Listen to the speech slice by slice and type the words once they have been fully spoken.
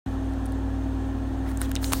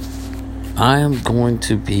I am going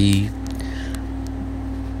to be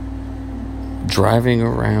driving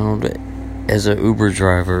around as an Uber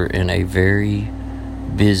driver in a very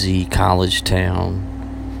busy college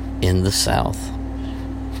town in the South.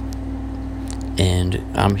 And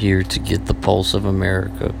I'm here to get the pulse of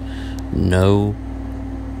America. No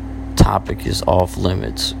topic is off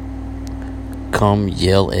limits. Come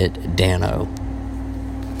yell at Dano.